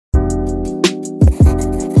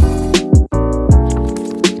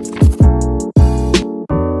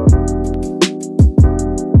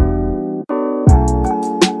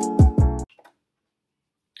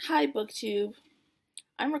Hi, Booktube.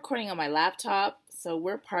 I'm recording on my laptop, so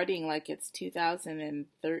we're partying like it's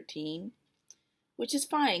 2013, which is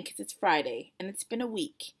fine because it's Friday and it's been a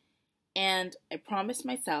week. And I promised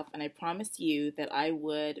myself and I promised you that I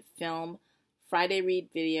would film Friday read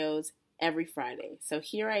videos every Friday. So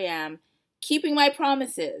here I am, keeping my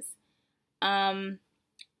promises. I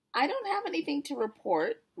don't have anything to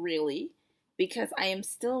report, really, because I am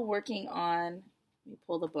still working on, let me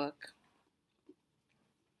pull the book.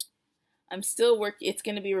 It's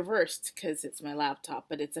going to be reversed because it's my laptop,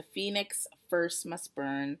 but it's a Phoenix First Must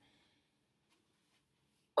Burn.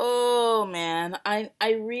 Oh man, I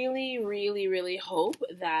really, really, really hope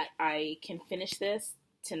that I can finish this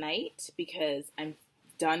tonight because I'm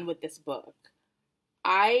done with this book.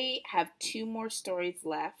 I have 2 more stories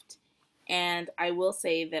left, and I will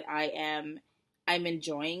say that I'm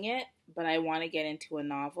enjoying it, but I want to get into a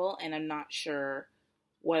novel, and I'm not sure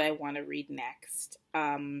what I want to read next.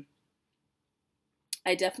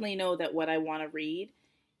 I definitely know that what I want to read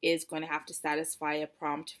is going to have to satisfy a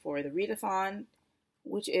prompt for the ReadEHThon,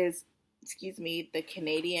 which is, the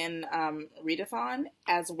Canadian ReadEHThon,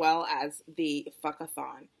 as well as the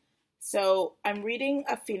Fuckathon. So I'm reading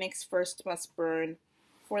A Phoenix First Must Burn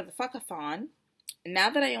for the Fuckathon. Now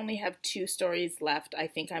that I only have 2 stories left, I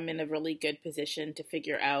think I'm in a really good position to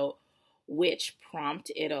figure out which prompt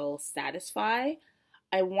it'll satisfy.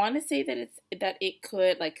 I want to say that it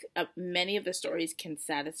could, many of the stories can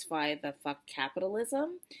satisfy the fuck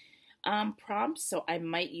capitalism prompt, so I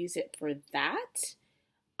might use it for that.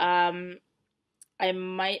 I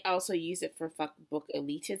might also use it for fuck book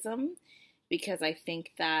elitism, because I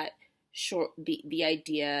think that the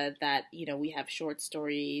idea that, we have short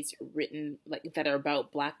stories written that are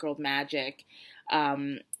about black girl magic,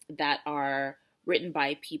 that are written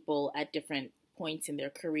by people at different points in their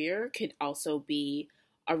career could also be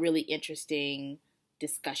a really interesting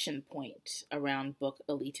discussion point around book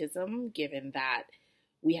elitism, given that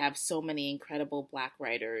we have so many incredible Black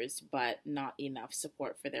writers, but not enough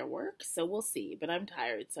support for their work. So we'll see. But I'm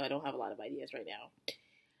tired, so I don't have a lot of ideas right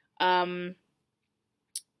now.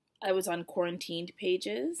 I was on Quarantined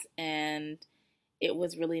Pages, and it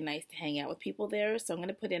was really nice to hang out with people there. So I'm going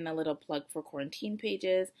to put in a little plug for Quarantined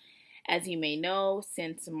Pages. As you may know,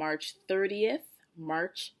 since March 30th,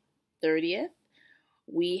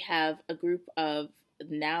 we have a group of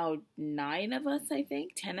now 9 of us, I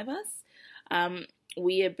think, 10 of us.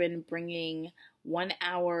 We have been bringing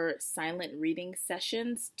 1-hour silent reading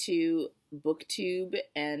sessions to Booktube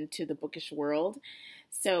and to the bookish world.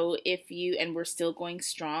 So and we're still going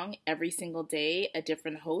strong. Every single day, a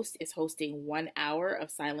different host is hosting 1 hour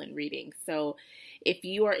of silent reading. So if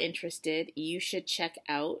you are interested, you should check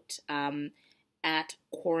out at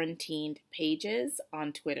Quarantined Pages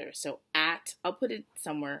on Twitter. So I'll put it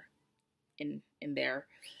somewhere in there,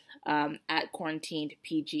 at Quarantined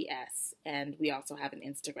PGS, and we also have an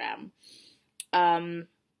Instagram.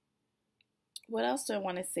 What else do I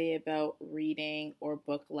want to say about reading or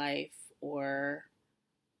book life or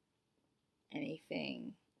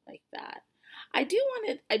anything like that? I do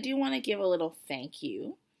want to give a little thank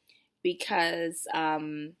you, because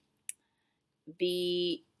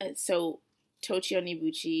Tochi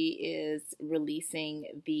Onyebuchi is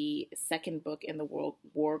releasing the 2nd book in the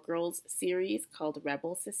War Girls series called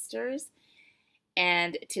Rebel Sisters.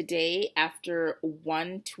 And today, after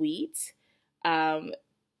 1 tweet,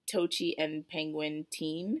 Tochi and Penguin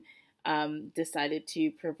Teen decided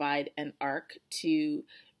to provide an arc to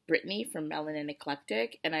Brittany from Melanin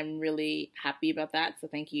Eclectic, and I'm really happy about that. So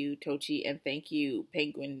thank you, Tochi, and thank you,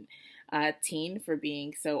 Penguin Teen, for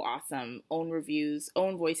being so awesome. Own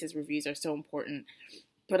voices reviews are so important,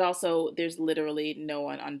 but also there's literally no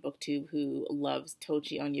one on Booktube who loves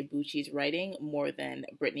Tochi Onyebuchi's writing more than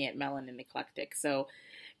Brittany at Melanin Eclectic. So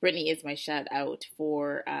Brittany is my shout out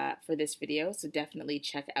for this video. So definitely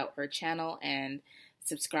check out her channel and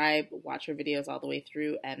subscribe, watch her videos all the way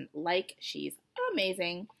through, and she's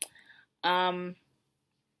amazing. I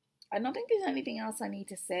don't think there's anything else I need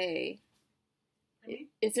to say.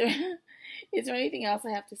 Is there anything else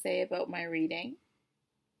I have to say about my reading?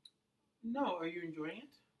 No, are you enjoying it?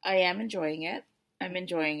 I am enjoying it. I'm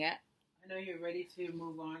enjoying it. I know you're ready to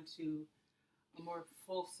move on to a more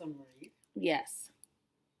fulsome read. Yes.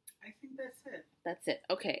 I think that's it. That's it.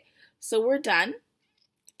 Okay. So we're done.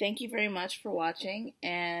 Thank you very much for watching.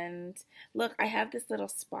 And look, I have this little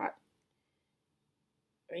spot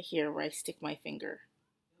right here where I stick my finger.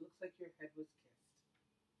 It looks like your head was kissed.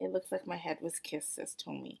 It looks like my head was kissed, says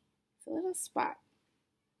Tommy. It's a little spot.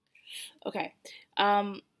 Okay.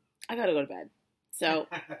 I gotta go to bed. So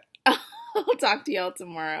I'll talk to y'all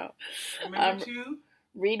tomorrow. Remember to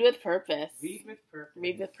Read with purpose. Read with purpose.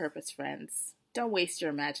 Read with purpose, friends. Don't waste your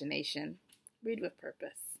imagination. Read with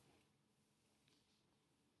purpose.